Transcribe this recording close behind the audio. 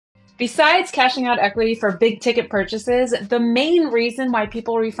Besides cashing out equity for big ticket purchases, the main reason why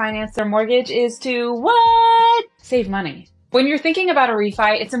people refinance their mortgage is to what? Save money. When you're thinking about a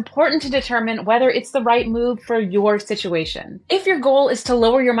refi, it's important to determine whether it's the right move for your situation. If your goal is to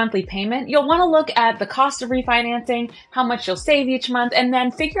lower your monthly payment, you'll want to look at the cost of refinancing, how much you'll save each month, and then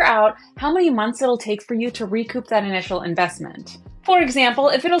figure out how many months it'll take for you to recoup that initial investment. For example,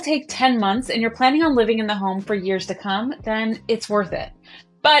 if it'll take 10 months and you're planning on living in the home for years to come, then it's worth it.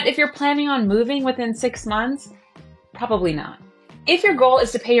 But if you're planning on moving within 6 months, probably not. If your goal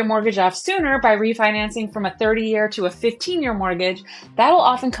is to pay your mortgage off sooner by refinancing from a 30-year to a 15-year mortgage, that'll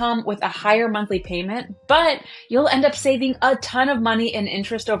often come with a higher monthly payment, but you'll end up saving a ton of money in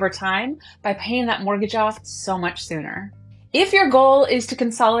interest over time by paying that mortgage off so much sooner. If your goal is to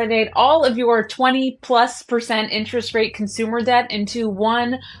consolidate all of your 20+% interest rate consumer debt into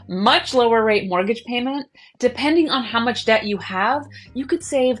one much lower rate mortgage payment, depending on how much debt you have, you could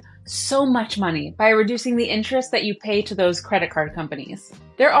save so much money by reducing the interest that you pay to those credit card companies.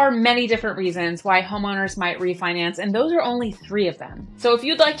 There are many different reasons why homeowners might refinance, and those are only 3 of them. So if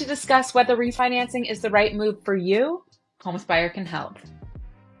you'd like to discuss whether refinancing is the right move for you, Homespire can help.